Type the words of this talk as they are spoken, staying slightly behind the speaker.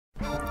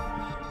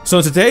So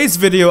in today's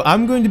video,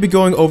 I'm going to be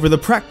going over the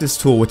practice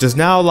tool, which is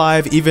now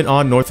live even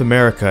on North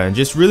America, and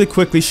just really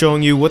quickly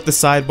showing you what the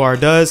sidebar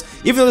does.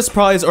 Even though this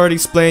probably is already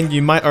explained,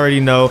 you might already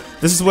know,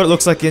 this is what it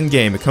looks like in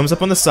game. It comes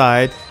up on the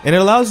side, and it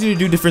allows you to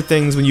do different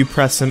things when you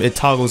press them. It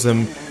toggles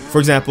them. For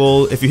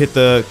example, if you hit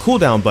the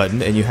cooldown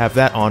button and you have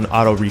that on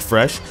auto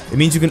refresh, it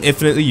means you can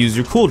infinitely use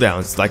your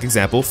cooldowns, like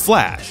example,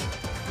 flash.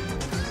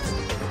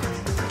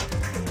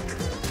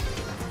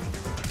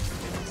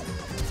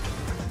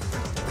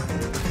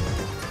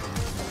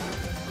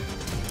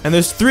 And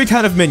there's three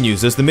kind of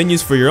menus. There's the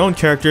menus for your own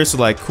character, so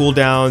like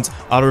cooldowns,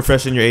 auto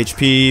refreshing your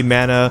HP,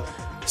 mana,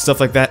 stuff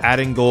like that,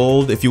 adding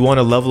gold. If you want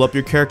to level up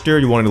your character,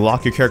 you want to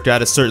lock your character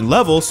at a certain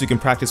level so you can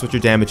practice what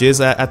your damage is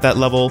at that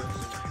level.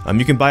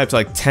 You can buy up to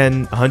like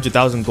 10,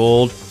 100,000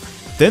 gold.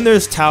 Then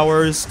there's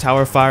towers,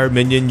 tower fire,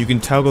 minion. You can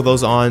toggle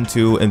those on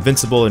to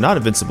invincible or not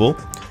invincible.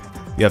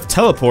 You have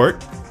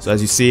teleport, so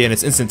as you see, and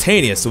it's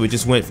instantaneous. So we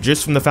just went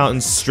just from the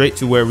fountain straight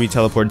to where we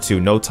teleported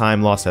to. No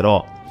time lost at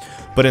all.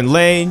 But in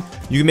lane,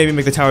 you can maybe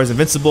make the towers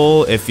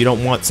invincible if you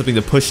don't want something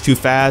to push too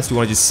fast. You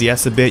want to just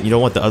CS a bit. You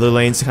don't want the other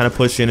lanes to kind of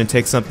push in and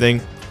take something.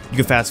 You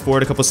can fast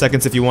forward a couple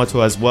seconds if you want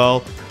to as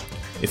well,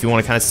 if you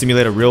want to kind of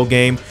simulate a real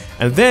game.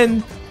 And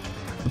then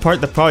the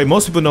part that probably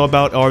most people know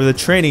about are the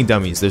training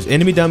dummies. There's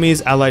enemy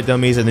dummies, allied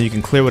dummies, and then you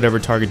can clear whatever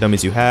target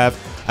dummies you have.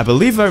 I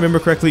believe if I remember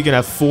correctly, you can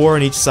have 4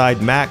 on each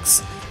side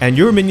max, and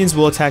your minions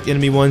will attack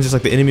enemy ones just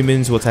like the enemy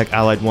minions will attack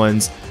allied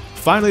ones.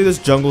 Finally, there's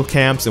jungle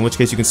camps, in which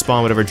case you can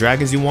spawn whatever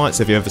dragons you want.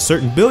 So if you have a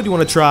certain build you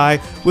want to try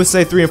with,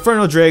 say, 3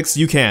 Inferno Drakes,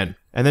 you can.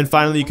 And then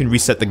finally, you can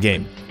reset the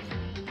game.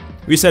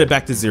 Reset it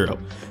back to 0.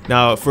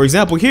 Now, for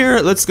example here,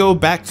 let's go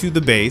back to the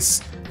base,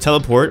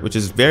 teleport, which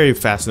is very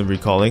fast in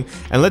recalling,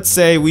 and let's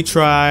say we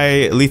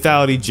try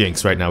lethality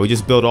Jinx right now. We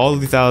just build all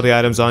the lethality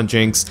items on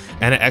Jinx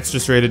and an extra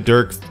rated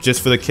Dirk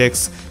just for the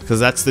kicks, because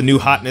that's the new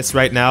hotness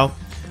right now.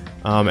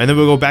 And then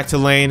we'll go back to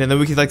lane, and then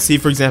we can like see,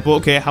 for example,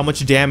 okay, how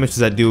much damage does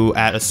that do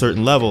at a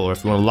certain level, or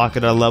if we want to lock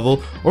it at a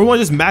level, or we want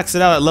to just max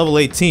it out at level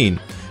 18.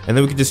 And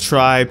then we can just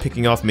try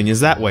picking off minions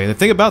that way. And the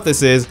thing about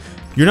this is,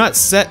 you're not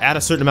set at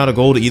a certain amount of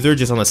gold either,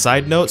 just on a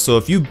side note. So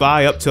if you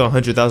buy up to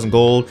 100,000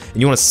 gold and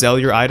you want to sell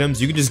your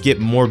items, you can just get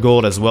more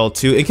gold as well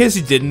too, in case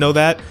you didn't know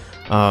that.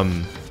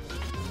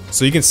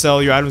 So you can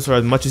sell your items for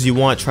as much as you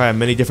want, try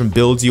many different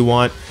builds you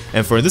want.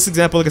 And for this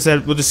example, like I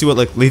said, we'll just see what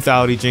like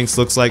lethality Jinx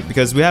looks like,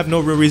 because we have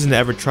no real reason to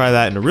ever try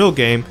that in a real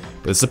game,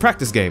 but it's a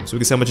practice game, so we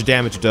can see how much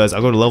damage it does.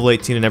 I'll go to level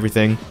 18 and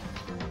everything.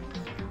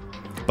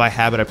 By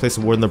habit, I place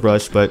a ward in the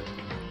brush, but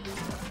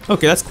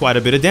okay, that's quite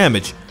a bit of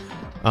damage.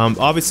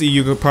 Obviously,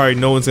 you could probably,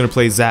 no one's going to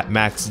play Zap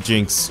Max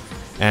Jinx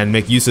and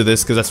make use of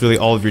this, because that's really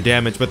all of your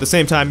damage, but at the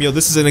same time, you know,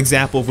 this is an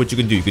example of what you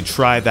can do. You can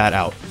try that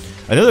out.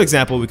 Another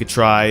example we could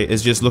try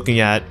is just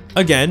looking at,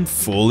 again,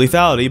 full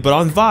lethality, but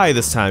on Vi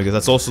this time, because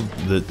that's also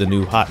the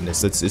new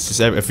hotness. It's just,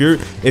 if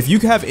you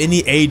have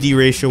any AD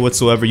ratio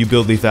whatsoever, you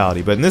build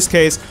lethality. But in this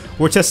case,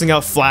 we're testing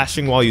out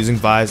flashing while using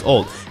Vi's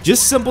ult.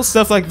 Just simple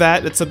stuff like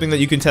that. That's something that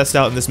you can test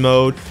out in this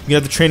mode. You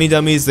have the training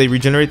dummies, they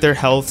regenerate their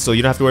health, so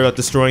you don't have to worry about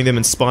destroying them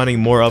and spawning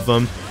more of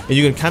them. And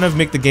you can kind of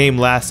make the game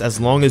last as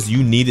long as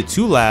you need it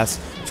to last,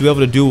 to be able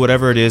to do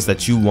whatever it is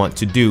that you want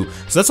to do.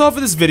 So that's all for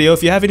this video.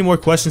 If you have any more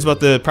questions about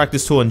the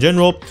practice tool in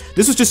general,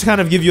 this was just to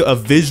kind of give you a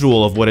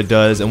visual of what it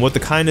does and what the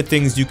kind of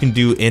things you can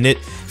do in it.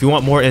 If you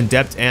want more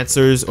in-depth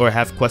answers or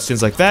have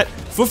questions like that,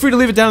 feel free to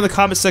leave it down in the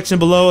comment section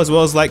below, as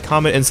well as like,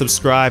 comment, and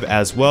subscribe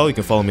as well. You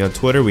can follow me on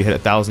Twitter. We hit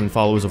 1,000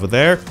 followers over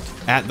there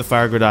at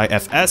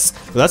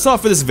 @TheFireGodEyeFS. But that's all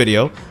for this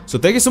video. So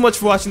thank you so much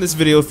for watching this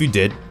video if you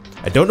did.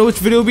 I don't know which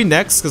video will be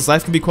next, because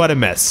life can be quite a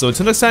mess. So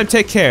until next time,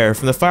 take care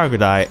from the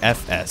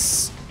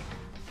FireGodEyeFS.